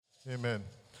Amen.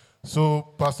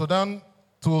 So, Pastor Dan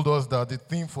told us that the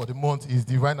theme for the month is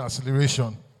divine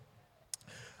acceleration.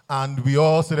 And we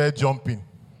all started jumping.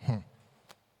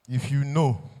 If you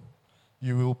know,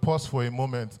 you will pause for a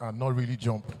moment and not really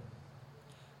jump.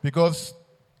 Because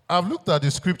I've looked at the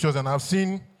scriptures and I've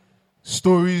seen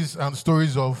stories and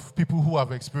stories of people who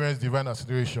have experienced divine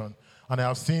acceleration. And I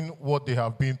have seen what they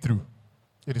have been through.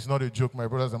 It is not a joke, my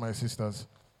brothers and my sisters.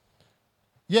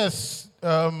 Yes,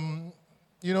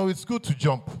 it's good to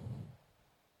jump.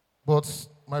 But,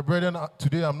 my brethren,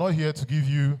 today I'm not here to give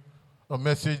you a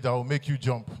message that will make you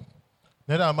jump.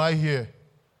 Neither am I here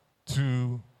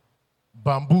to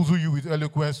bamboozle you with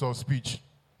eloquence of speech.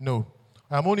 No.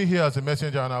 I'm only here as a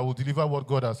messenger, and I will deliver what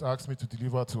God has asked me to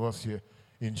deliver to us here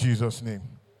in Jesus' name.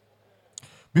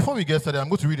 Before we get started, I'm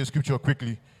going to read the scripture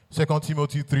quickly. 2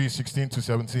 Timothy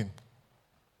 3:16-17.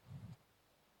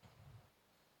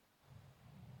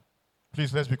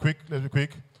 Please, let's be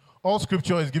quick. All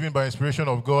scripture is given by inspiration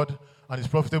of God and is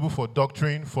profitable for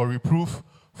doctrine, for reproof,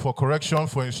 for correction,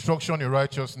 for instruction in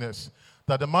righteousness,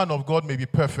 that the man of God may be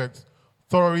perfect,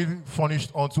 thoroughly furnished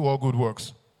unto all good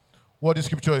works. What the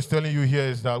scripture is telling you here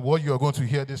is that what you are going to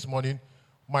hear this morning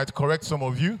might correct some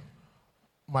of you,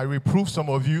 might reprove some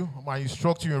of you, might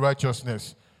instruct you in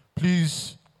righteousness.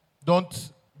 Please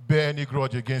don't bear any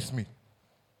grudge against me.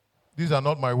 These are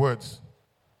not my words.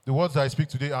 The words I speak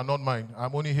today are not mine.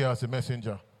 I'm only here as a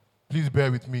messenger. Please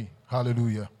bear with me.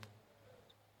 Hallelujah.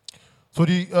 So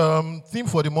the theme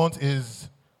for the month is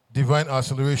divine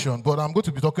acceleration, but I'm going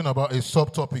to be talking about a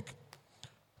subtopic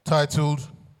titled,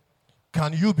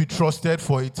 Can You Be Trusted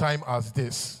for a Time as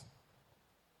This?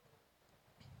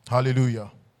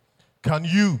 Hallelujah. Can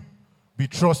you be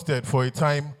trusted for a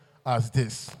time as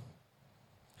this?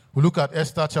 We look at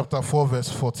Esther chapter 4, verse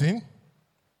 14.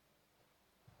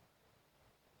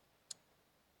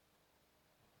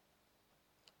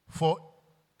 For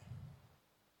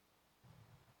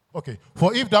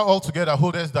if thou altogether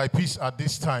holdest thy peace at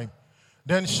this time,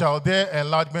 then shall their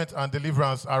enlargement and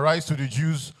deliverance arise to the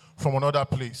Jews from another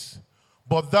place.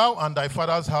 But thou and thy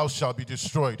father's house shall be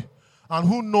destroyed. And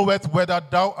who knoweth whether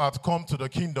thou art come to the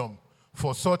kingdom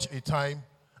for such a time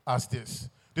as this?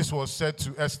 This was said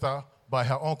to Esther by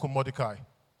her uncle Mordecai.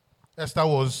 Esther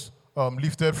was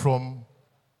lifted from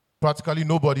practically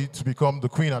nobody to become the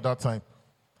queen at that time.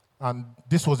 And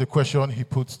this was a question he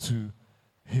put to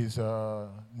his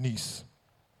niece.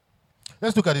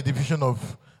 Let's look at the definition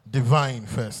of divine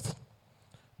first.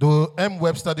 The M.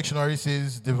 Webster Dictionary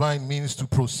says divine means to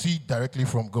proceed directly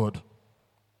from God.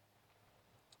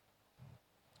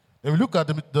 If we look at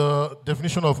the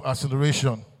definition of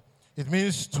acceleration, it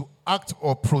means to act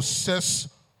or process,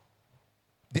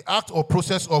 the act or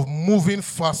process of moving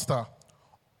faster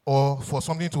or for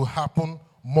something to happen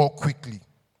more quickly.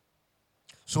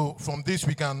 So from this,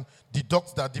 we can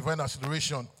deduct that divine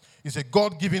acceleration is a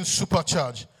God-given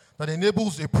supercharge that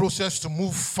enables a process to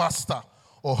move faster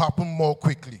or happen more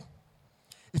quickly.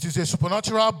 It is a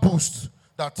supernatural boost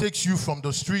that takes you from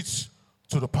the streets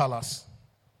to the palace.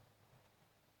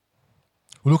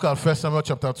 We look at 1 Samuel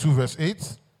chapter 2, verse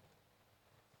 8.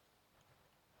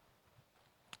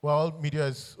 Well, media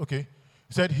is okay.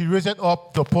 He said, He raised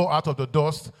up the poor out of the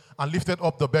dust and lifted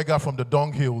up the beggar from the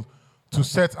dunghill, to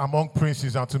set among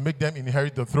princes and to make them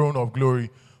inherit the throne of glory.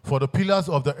 For the pillars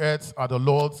of the earth are the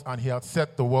Lord's, and He hath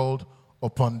set the world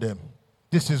upon them.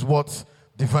 This is what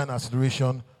divine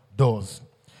acceleration does.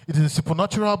 It is a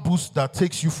supernatural boost that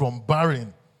takes you from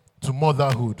barren to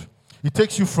motherhood. It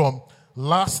takes you from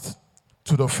last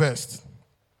to the first.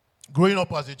 Growing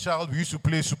up as a child, we used to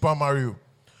play Super Mario.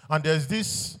 And there's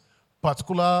this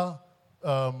particular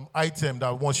item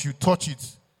that once you touch it,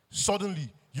 suddenly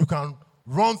you can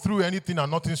run through anything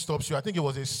and nothing stops you. I think it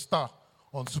was a star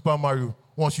on Super Mario.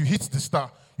 Once you hit the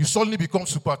star, you suddenly become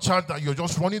supercharged and you're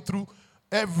just running through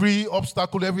every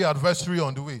obstacle, every adversary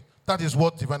on the way. That is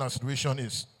what divine acceleration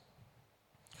is.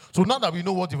 So now that we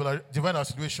know what divine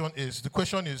acceleration is, the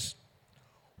question is,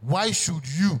 why should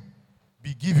you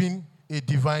be given a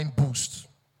divine boost?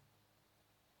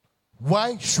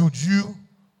 Why should you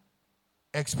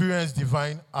experience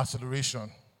divine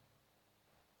acceleration?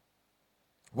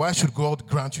 Why should God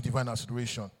grant you divine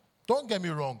acceleration? Don't get me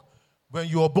wrong. When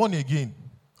you are born again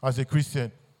as a Christian,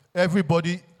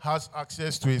 everybody has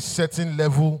access to a certain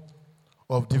level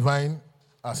of divine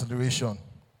acceleration.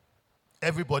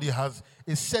 Everybody has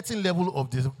a certain level of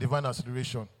divine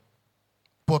acceleration.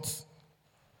 But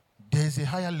there is a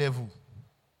higher level.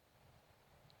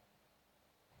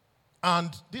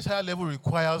 And this higher level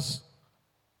requires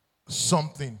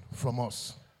something from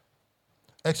us.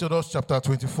 Exodus chapter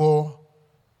 24,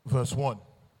 verse 1.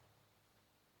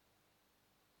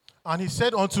 And he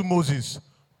said unto Moses,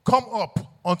 come up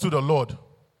unto the Lord.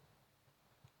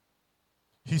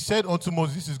 He said unto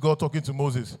Moses, this is God talking to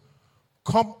Moses,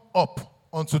 come up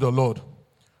unto the Lord.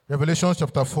 Revelation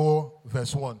chapter 4,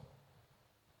 verse 1.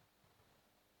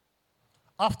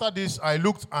 After this I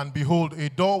looked, and behold, a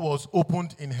door was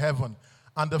opened in heaven.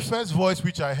 And the first voice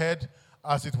which I heard,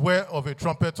 as it were of a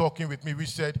trumpet talking with me, which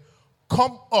said,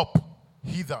 come up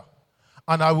hither,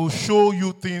 and I will show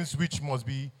you things which must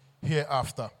be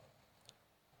hereafter.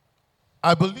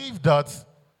 I believe that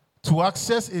to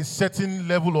access a certain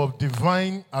level of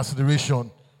divine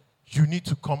acceleration, you need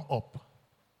to come up.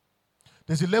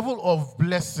 There's a level of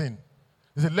blessing,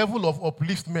 there's a level of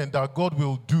upliftment that God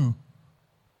will do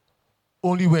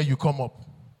only where you come up.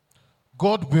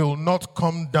 God will not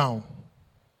come down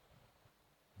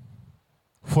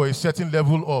for a certain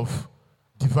level of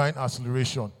divine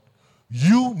acceleration.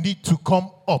 You need to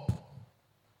come up.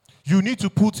 You need to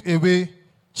put away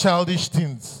childish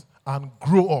things and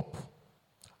grow up.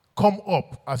 Come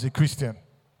up as a Christian.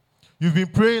 You've been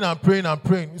praying and praying and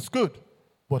praying. It's good.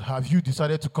 But have you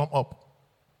decided to come up?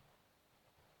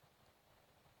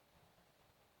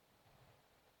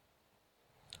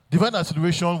 Divine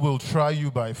acceleration will try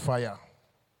you by fire.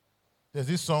 There's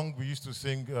this song we used to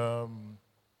sing.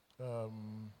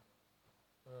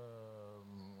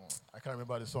 I can't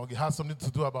remember the song. It has something to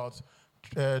do about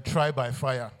try by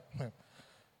fire.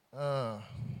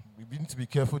 We need to be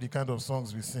careful the kind of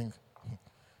songs we sing.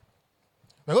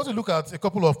 We're going to look at a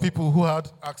couple of people who had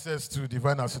access to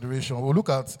divine acceleration. We'll look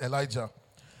at Elijah.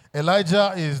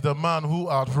 Elijah is the man who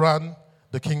outran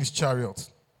the king's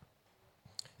chariot.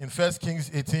 In 1 Kings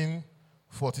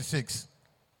 18:46.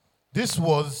 This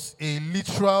was a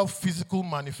literal physical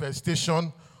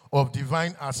manifestation of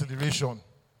divine acceleration.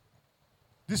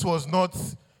 This was not,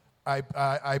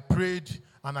 I prayed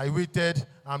and I waited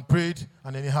and prayed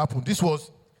and then it happened. This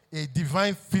was a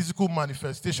divine physical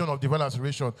manifestation of divine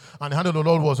acceleration. And the hand of the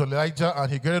Lord was on Elijah, and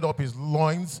he girded up his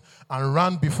loins and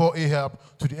ran before Ahab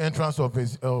to the entrance of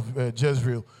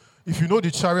Jezreel. If you know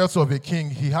the chariots of a king,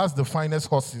 he has the finest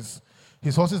horses.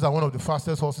 His horses are one of the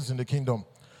fastest horses in the kingdom.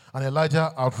 And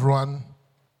Elijah outran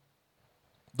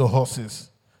the horses.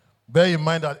 Bear in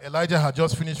mind that Elijah had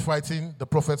just finished fighting the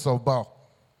prophets of Baal.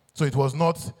 So it was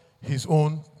not his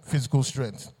own physical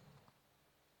strength.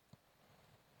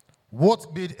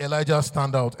 What made Elijah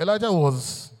stand out? Elijah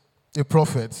was a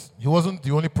prophet. He wasn't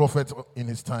the only prophet in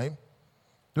his time.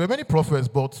 There were many prophets,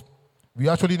 but we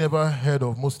actually never heard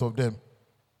of most of them.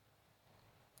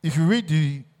 If you read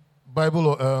the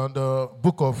Bible, the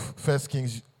book of 1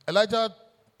 Kings, Elijah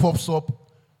pops up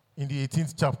in the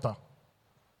 18th chapter.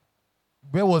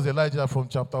 Where was Elijah from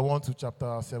chapter 1 to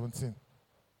chapter 17?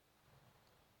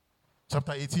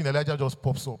 Chapter 18, Elijah just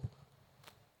pops up.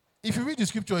 If you read the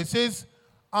scripture, it says,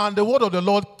 and the word of the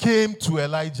Lord came to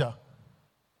Elijah.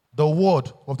 The word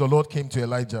of the Lord came to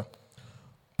Elijah.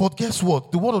 But guess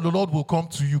what? The word of the Lord will come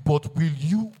to you, but will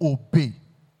you obey?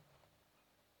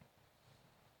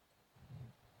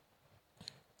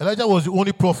 Elijah was the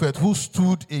only prophet who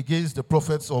stood against the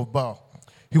prophets of Baal.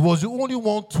 He was the only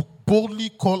one to boldly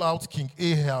call out King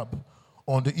Ahab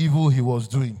on the evil he was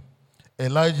doing.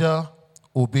 Elijah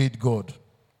obeyed God.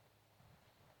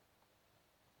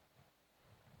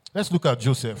 Let's look at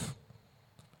Joseph.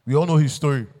 We all know his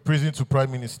story, prison to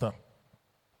prime minister.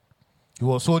 He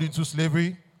was sold into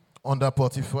slavery under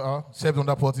Potiphar, served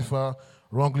under Potiphar,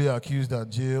 wrongly accused and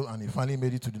jailed, and he finally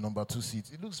made it to the number 2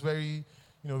 seat. It looks very,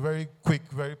 very quick,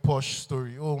 very posh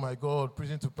story. Oh my God,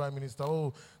 prison to prime minister.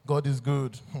 Oh, God is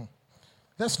good.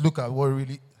 Let's look at what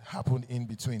really happened in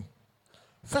between.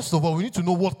 First of all, we need to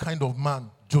know what kind of man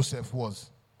Joseph was.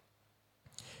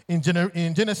 In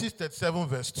Genesis 37,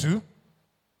 verse 2,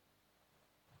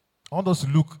 I want us to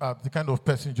look at the kind of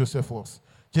person Joseph was.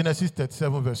 Genesis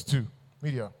 37, verse 2.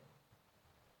 Media.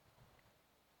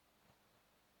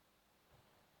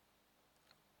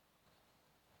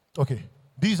 Okay.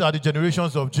 These are the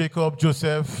generations of Jacob.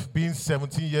 Joseph, being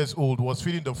 17 years old, was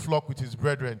feeding the flock with his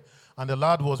brethren. And the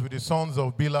lad was with the sons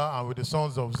of Bilhah and with the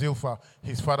sons of Zilpah,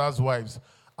 his father's wives.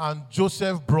 And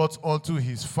Joseph brought unto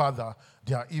his father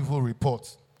their evil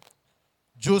report.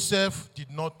 Joseph did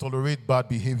not tolerate bad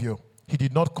behavior. He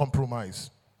did not compromise.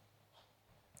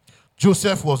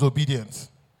 Joseph was obedient.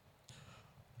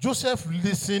 Joseph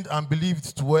listened and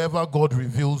believed to whatever God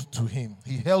revealed to him.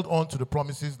 He held on to the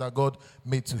promises that God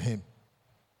made to him.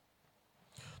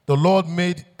 The Lord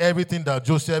made everything that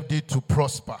Joseph did to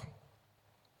prosper.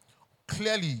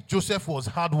 Clearly, Joseph was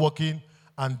hardworking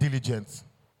and diligent.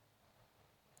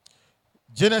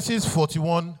 Genesis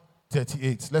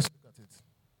 41:38. Let's look at it.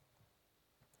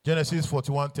 Genesis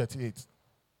 41:38.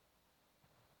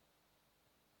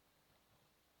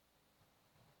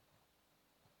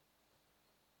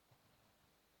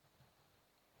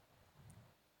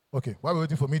 Okay, while we're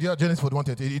waiting for media, Genesis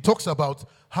 41:38, it talks about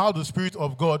how the Spirit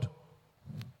of God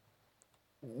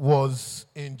was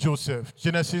in Joseph.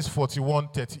 Genesis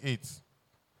 41:38.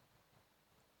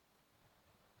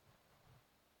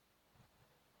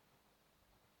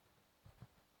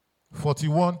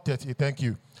 Thank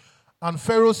you. And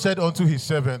Pharaoh said unto his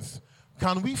servants,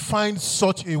 can we find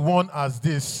such a one as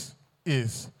this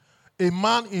is? A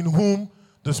man in whom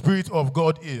the Spirit of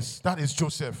God is. That is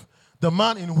Joseph. The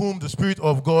man in whom the Spirit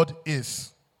of God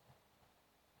is.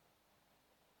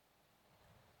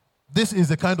 This is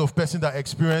the kind of person that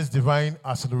experienced divine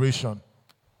acceleration.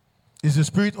 Is the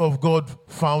Spirit of God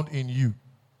found in you?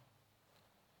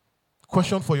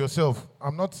 Question for yourself. I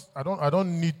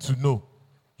don't need to know.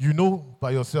 You know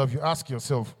by yourself. You ask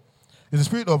yourself. Is the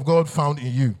Spirit of God found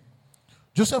in you?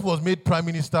 Joseph was made prime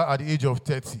minister at the age of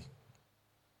 30.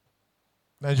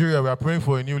 Nigeria, we are praying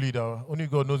for a new leader. Only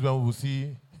God knows when we will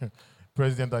see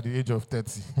president at the age of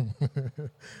 30.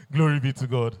 Glory be to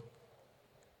God.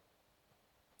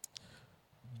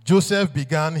 Joseph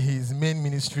began his main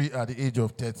ministry at the age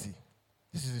of 30.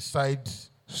 This is a side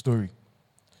story.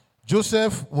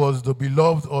 Joseph was the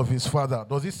beloved of his father.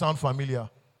 Does this sound familiar?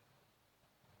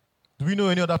 Do we know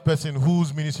any other person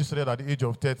whose ministry started at the age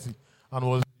of 30 and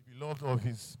was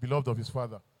beloved of his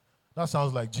father? That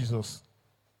sounds like Jesus.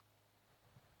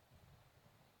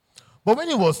 But when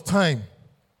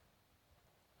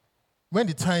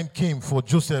the time came for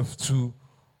Joseph to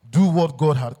do what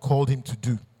God had called him to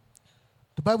do,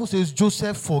 the Bible says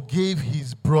Joseph forgave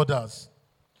his brothers.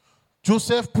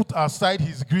 Joseph put aside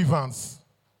his grievance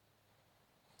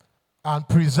and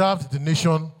preserved the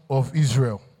nation of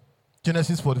Israel.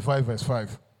 Genesis 45 verse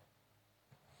 5.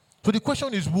 So the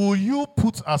question is, will you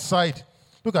put aside,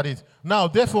 look at it, now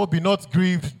therefore be not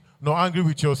grieved nor angry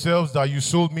with yourselves that you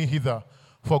sold me hither,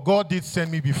 for God did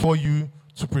send me before you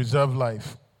to preserve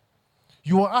life.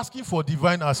 You are asking for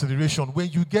divine acceleration.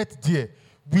 When you get there,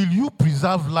 will you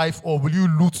preserve life or will you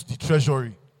loot the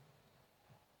treasury?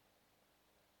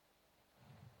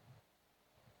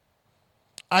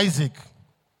 Isaac,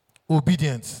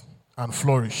 obedient and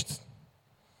flourished.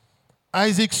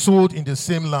 Isaac sowed in the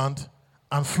same land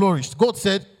and flourished. God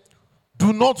said,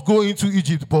 do not go into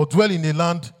Egypt, but dwell in a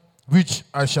land which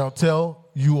I shall tell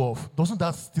you of. Doesn't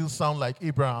that still sound like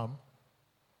Abraham?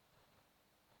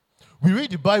 We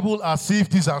read the Bible as if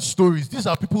these are stories. These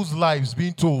are people's lives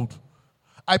being told.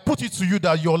 I put it to you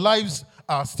that your lives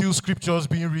are still scriptures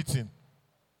being written.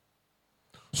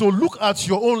 So look at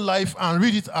your own life and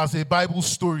read it as a Bible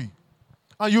story.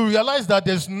 And you realize that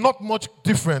there's not much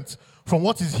different from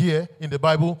what is here in the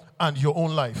Bible and your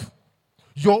own life.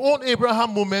 Your own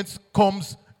Abraham moment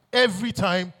comes every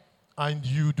time and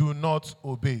you do not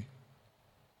obey.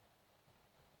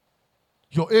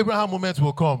 Your Abraham moment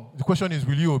will come. The question is,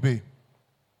 will you obey?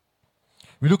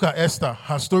 We look at Esther.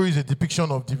 Her story is a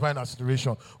depiction of divine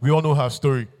acceleration. We all know her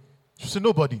story. She said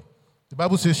nobody. The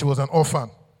Bible says she was an orphan.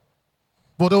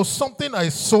 But there was something I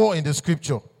saw in the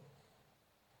scripture.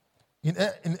 In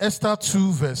Esther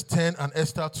 2 verse 10 and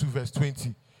Esther 2 verse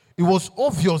 20, it was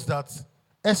obvious that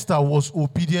Esther was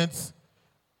obedient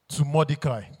to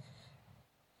Mordecai.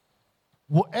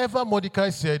 Whatever Mordecai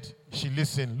said, she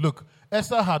listened. Look,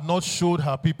 Esther had not showed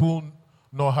her people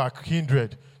nor her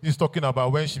kindred. He's talking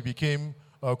about when she became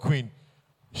a queen.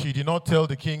 She did not tell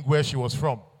the king where she was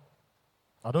from.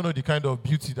 I don't know the kind of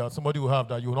beauty that somebody will have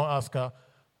that you will not ask her,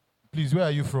 please, where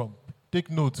are you from? Take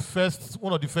note.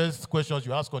 One of the first questions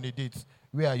you ask on a date,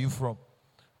 where are you from?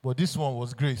 But this one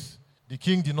was grace. The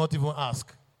king did not even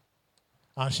ask.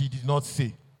 And she did not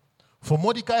say. For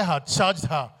Mordecai had charged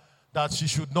her that she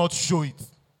should not show it.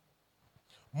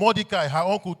 Mordecai, her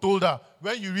uncle, told her,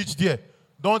 when you reach there,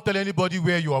 don't tell anybody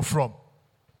where you are from.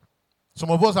 Some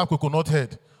of us have coconut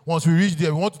head. Once we reach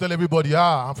there, we want to tell everybody,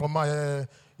 I'm from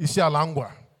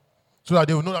Isialangwa, so that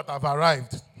they will know that I've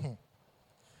arrived.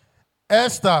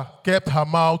 Esther kept her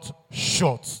mouth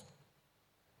shut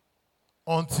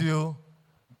until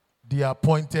the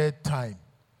appointed time.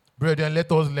 Brethren, let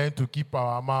us learn to keep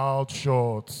our mouth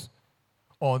shut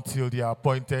until the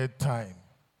appointed time.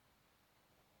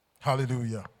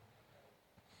 Hallelujah.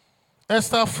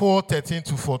 Esther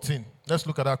 4:13-14. Let's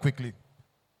look at that quickly.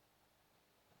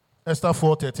 Esther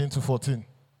 4:13-14.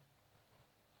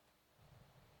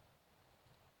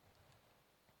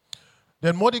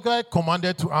 Then Mordecai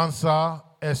commanded to answer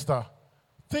Esther,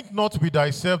 think not with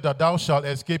thyself that thou shalt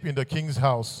escape in the king's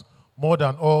house more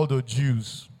than all the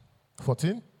Jews.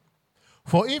 14.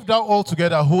 For if thou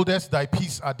altogether holdest thy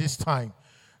peace at this time,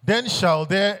 then shall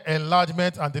their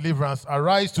enlargement and deliverance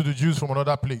arise to the Jews from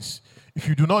another place. If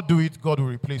you do not do it, God will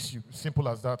replace you. Simple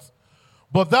as that.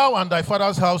 But thou and thy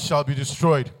father's house shall be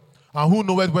destroyed. And who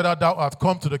knoweth whether thou art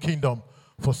come to the kingdom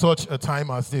for such a time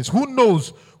as this? Who knows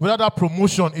whether that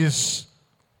promotion is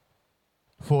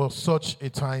for such a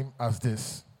time as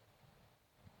this?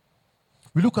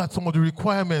 We look at some of the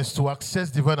requirements to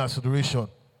access divine acceleration.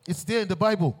 It's there in the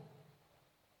Bible.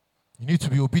 You need to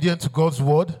be obedient to God's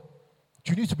word.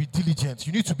 You need to be diligent.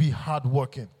 You need to be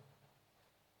hardworking.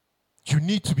 You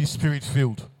need to be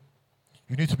spirit-filled.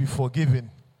 You need to be forgiving.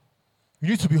 You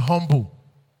need to be humble.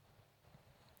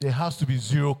 There has to be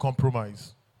zero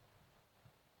compromise.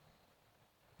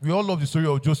 We all love the story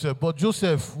of Joseph, but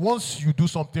Joseph, once you do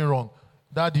something wrong,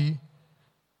 Daddy,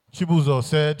 Chibuzo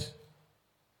said,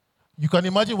 you can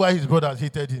imagine why his brothers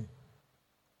hated him.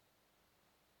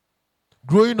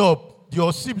 Growing up,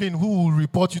 your sibling who will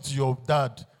report you to your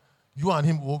dad, you and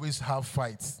him will always have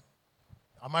fights.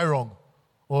 Am I wrong?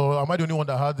 Or am I the only one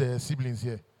that had siblings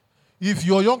here? If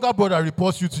your younger brother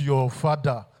reports you to your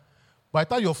father, by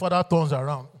the time your father turns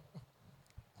around,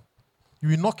 you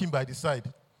will knock him by the side.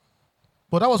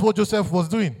 But that was what Joseph was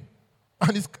doing.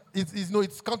 And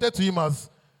it's counted to him as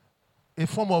a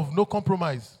form of no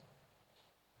compromise.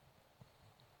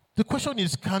 The question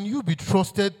is, can you be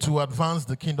trusted to advance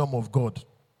the kingdom of God?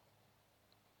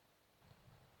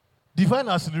 Divine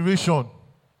acceleration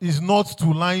is not to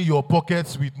line your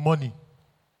pockets with money.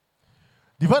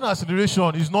 Divine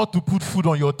acceleration is not to put food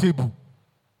on your table.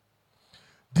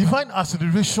 Divine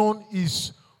acceleration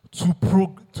is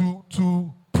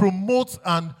to promote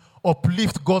and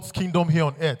uplift God's kingdom here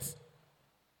on earth.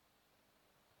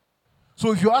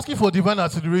 So if you're asking for divine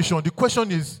acceleration, the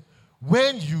question is,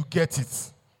 when you get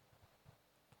it,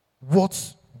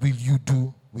 what will you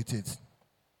do with it?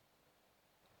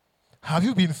 Have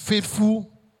you been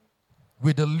faithful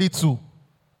with the little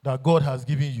that God has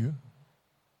given you?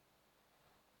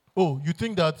 Oh, you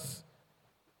think that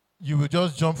you will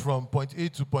just jump from point A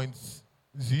to point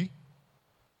Z?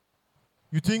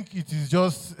 You think it is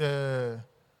just...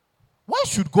 why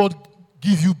should God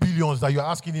give you billions that you're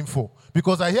asking him for?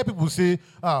 Because I hear people say,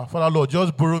 Father Lord,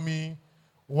 just borrow me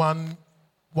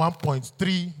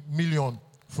 1.3 million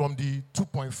from the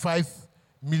 $2.5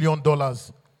 million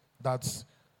that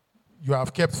you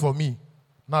have kept for me.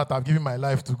 Now that I've given my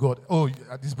life to God. Oh,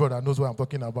 this brother knows what I'm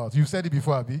talking about. You've said it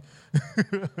before, Abi.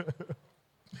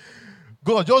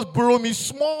 God, just borrow me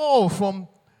small from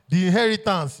the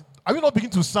inheritance. Are you not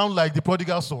beginning to sound like the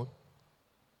prodigal son?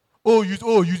 You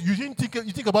didn't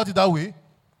think about it that way?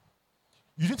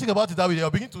 You didn't think about it that way. You're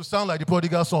beginning to sound like the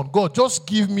prodigal son. God, just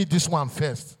give me this one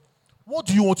first. What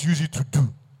do you want to use it to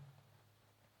do?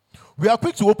 We are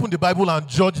quick to open the Bible and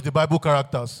judge the Bible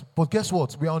characters. But guess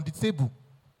what? We are on the table.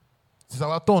 It's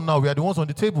our turn now. We are the ones on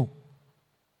the table.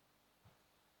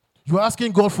 You're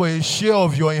asking God for a share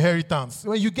of your inheritance.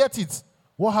 When you get it,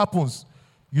 what happens?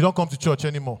 You don't come to church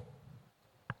anymore.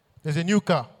 There's a new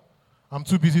car. I'm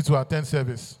too busy to attend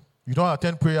service. You don't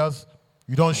attend prayers.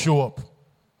 You don't show up.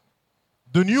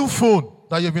 The new phone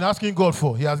that you've been asking God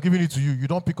for, he has given it to you. You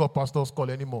don't pick up pastor's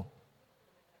call anymore.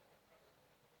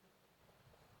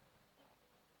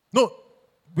 No,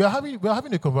 we are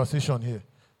having a conversation here.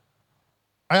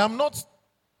 I am not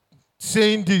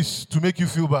saying this to make you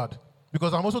feel bad,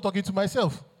 because I'm also talking to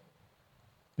myself.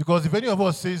 Because if any of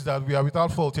us says that we are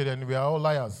without fault, then we are all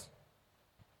liars.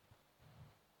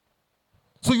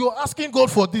 So you're asking God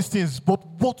for these things, but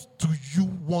what do you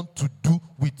want to do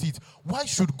with it? Why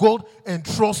should God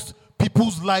entrust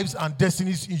people's lives and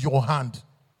destinies in your hand?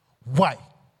 Why?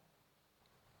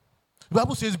 The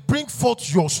Bible says, bring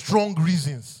forth your strong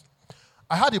reasons.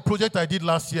 I had a project I did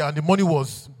last year, and the money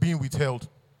was being withheld.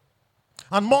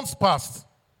 And months passed.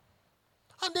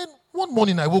 And then one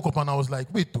morning I woke up and I was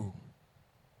like, wait,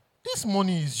 this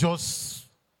money is just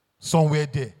somewhere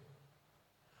there.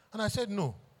 And I said,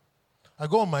 no. I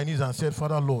got on my knees and said,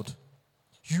 Father Lord,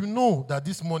 you know that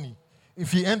this money,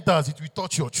 if it enters, it will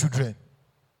touch your children.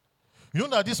 You know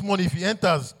that this money, if it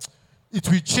enters, it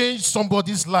will change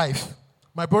somebody's life.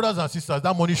 My brothers and sisters,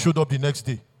 that money showed up the next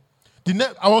day.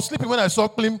 I was sleeping when I saw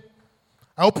Klim.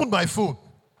 I opened my phone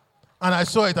and I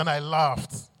saw it and I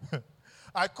laughed.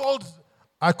 I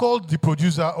called the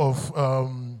producer of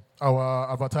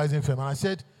our advertising firm and I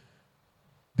said,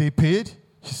 they paid?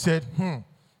 She said,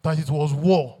 that it was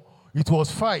war. It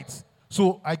was fight.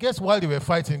 So I guess while they were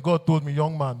fighting, God told me,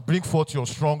 young man, bring forth your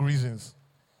strong reasons.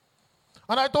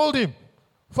 And I told him,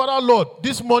 Father Lord,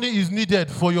 this money is needed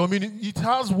for your ministry. It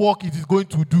has work it is going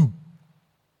to do.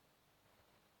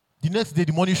 The next day,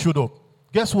 the money showed up.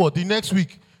 Guess what? The next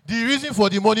week, the reason for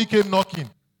the money came knocking.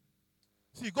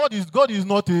 See, God is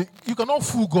not you cannot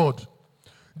fool God.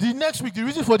 The next week, the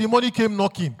reason for the money came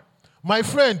knocking. My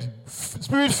friend,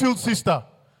 spirit-filled sister,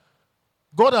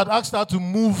 God had asked her to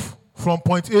move from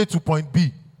point A to point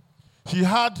B. She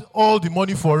had all the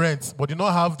money for rent, but did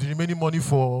not have the remaining money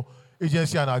for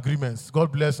agency and agreements.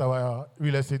 God bless our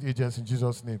real estate agents in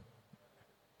Jesus' name.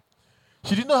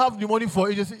 She did not have the money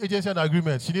for agency and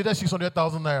agreements. She needed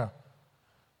 600,000 naira.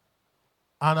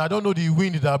 And I don't know the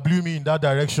wind that blew me in that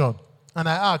direction. And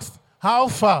I asked, how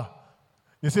far?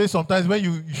 They say sometimes when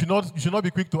you should not be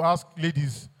quick to ask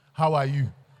ladies, how are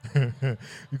you?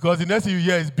 Because the next thing you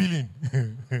hear is billing.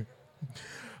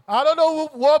 I don't know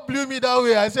what blew me that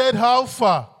way. I said, how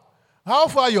far? How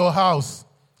far your house?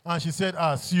 And she said,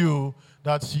 see you,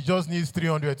 that she just needs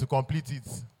 300 to complete it.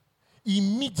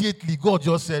 Immediately, God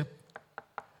just said,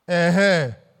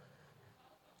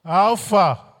 how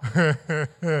far?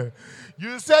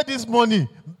 You said this money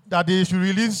that they should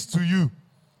release to you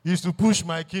is to push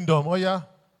my kingdom. Oh yeah?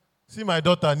 See, my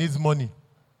daughter needs money.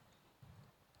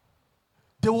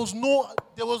 There was no,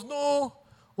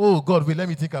 oh God, wait, let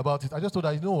me think about it. I just thought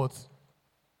that, you know what?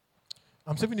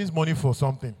 I'm saving this money for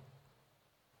something.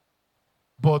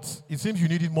 But it seems you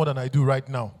need it more than I do right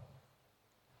now.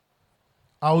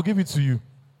 I will give it to you.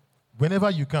 Whenever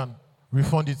you can,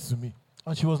 refund it to me.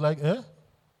 And she was like,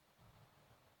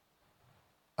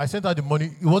 I sent her the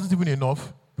money. It wasn't even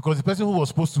enough because the person who was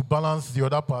supposed to balance the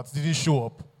other parts didn't show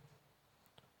up.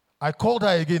 I called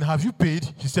her again. Have you paid?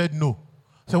 She said no.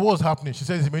 I said, what was happening? She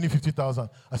said, it's remaining 50,000.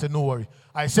 I said, no worry.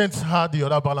 I sent her the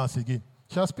other balance again.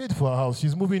 She has paid for her house.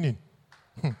 She's moving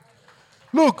in.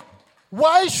 Look,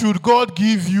 why should God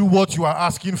give you what you are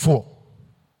asking for?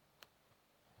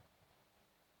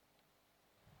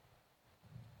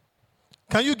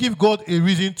 Can you give God a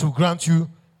reason to grant you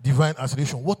divine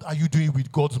acceleration? What are you doing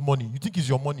with God's money? You think it's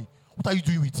your money. What are you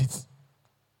doing with it?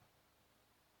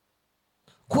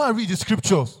 Go and read the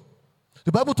scriptures.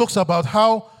 The Bible talks about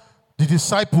how the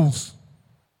disciples,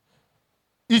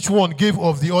 each one gave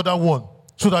of the other one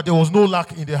so that there was no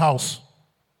lack in the house.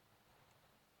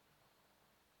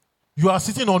 You are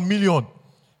sitting on million.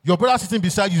 Your brother sitting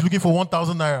beside you is looking for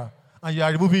 1,000 naira and you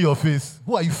are removing your face.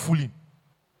 Who are you fooling?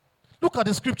 Look at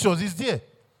the scriptures. It's there.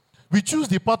 We choose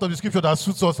the part of the scripture that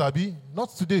suits us, Abi.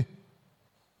 Not today.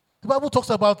 The Bible talks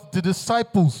about the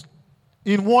disciples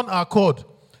in one accord.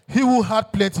 He who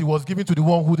had plenty was given to the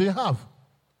one who didn't have.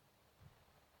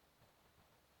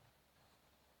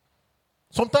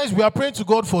 Sometimes we are praying to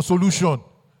God for solution.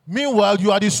 Meanwhile,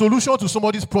 you are the solution to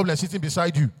somebody's problem sitting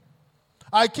beside you.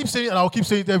 I keep saying it and I'll keep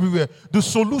saying it everywhere. The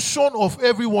solution of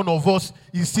every one of us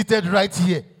is seated right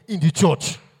here in the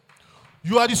church.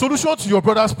 You are the solution to your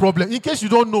brother's problem. In case you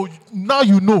don't know, now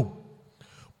you know.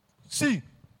 See,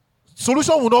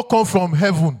 solution will not come from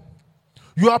heaven.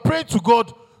 You are praying to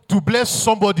God to bless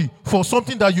somebody for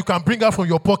something that you can bring out from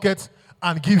your pocket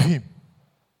and give him.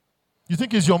 You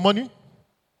think it's your money?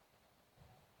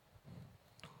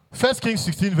 1 Kings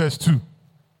 16 verse 2.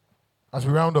 As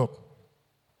we round up.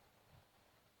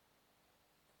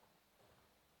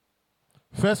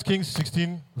 1 Kings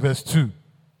 16 verse 2.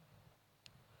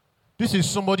 This is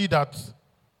somebody that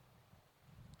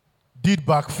did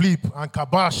backflip and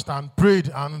kabashed and prayed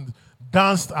and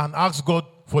danced and asked God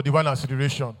for divine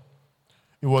acceleration.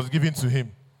 It was given to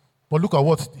him. But look at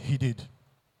what he did.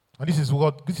 And this is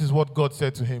what God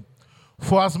said to him.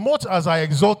 For as much as I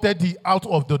exalted thee out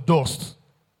of the dust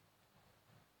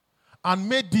and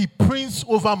made thee prince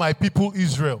over my people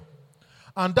Israel,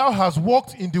 and thou hast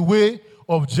walked in the way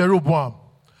of Jeroboam,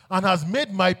 and hast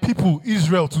made my people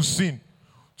Israel to sin,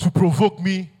 to provoke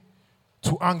me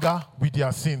to anger with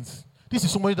their sins. This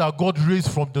is somebody that God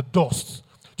raised from the dust.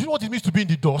 Do you know what it means to be in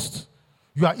the dust?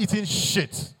 You are eating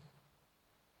shit.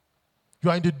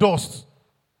 You are in the dust.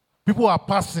 People are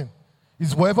passing.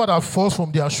 It's whatever that falls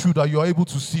from their shoe that you are able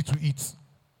to see to eat.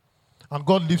 And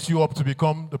God lifts you up to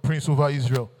become the prince over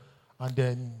Israel. And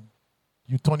then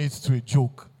you turn it to a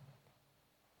joke.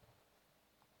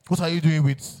 What are you doing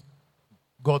with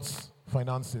God's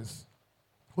finances?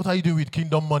 What are you doing with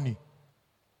kingdom money?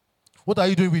 What are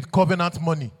you doing with covenant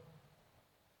money?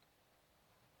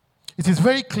 It is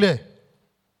very clear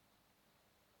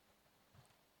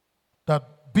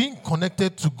that being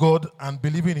connected to God and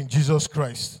believing in Jesus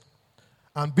Christ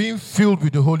and being filled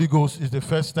with the Holy Ghost is the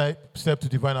first step to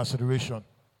divine acceleration.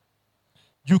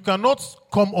 You cannot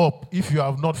come up if you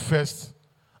have not first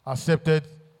accepted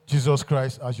Jesus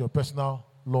Christ as your personal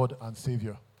Lord and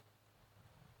Savior.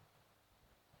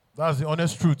 That's the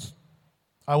honest truth.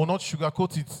 I will not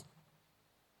sugarcoat it.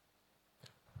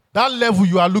 That level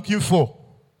you are looking for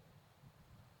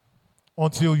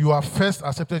until you have first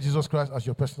accepted Jesus Christ as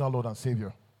your personal Lord and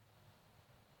Savior.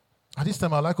 At this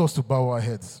time, I'd like us to bow our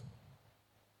heads.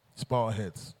 Let's bow our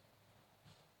heads.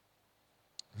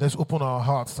 Let's open our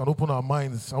hearts and open our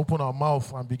minds and open our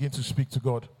mouth and begin to speak to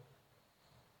God.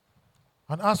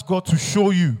 and ask God to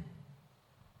show you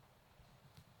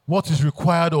what is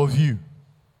required of you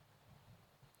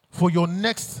for your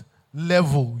next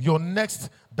level, your next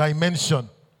dimension.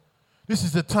 This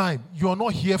is the time. You are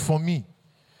not here for me.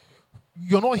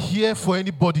 You're not here for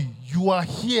anybody. You are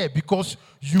here because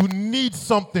you need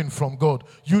something from God.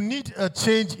 You need a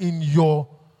change in your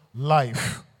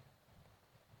life.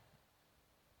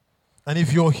 And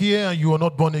if you're here and you are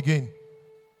not born again,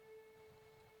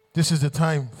 this is the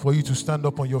time for you to stand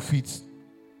up on your feet.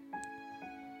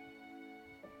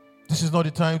 This is not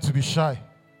the time to be shy.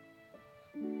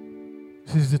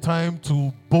 This is the time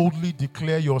to boldly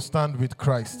declare your stand with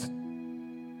Christ.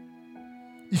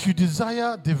 If you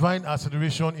desire divine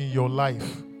acceleration in your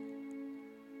life,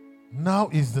 now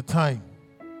is the time.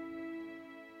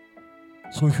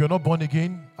 So if you're not born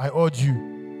again, I urge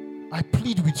you, I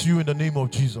plead with you in the name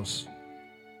of Jesus.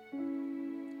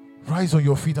 Rise on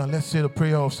your feet and let's say the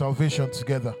prayer of salvation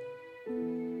together.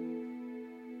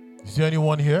 Is there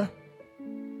anyone here?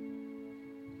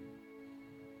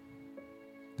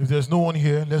 If there's no one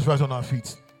here, let's rise on our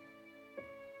feet.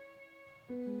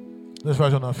 Let's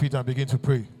rise on our feet and begin to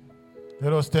pray.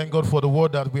 Let us thank God for the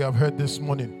word that we have heard this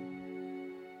morning.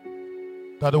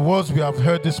 That the words we have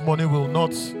heard this morning will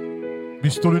not be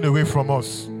stolen away from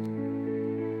us.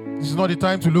 This is not the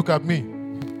time to look at me.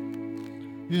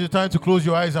 This is the time to close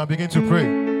your eyes and begin to pray.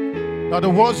 That the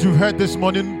words you've heard this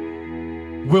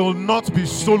morning will not be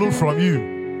stolen from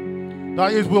you.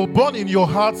 That it will burn in your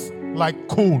hearts like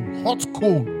coal, hot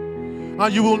coal.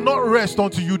 And you will not rest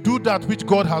until you do that which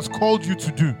God has called you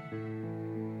to do.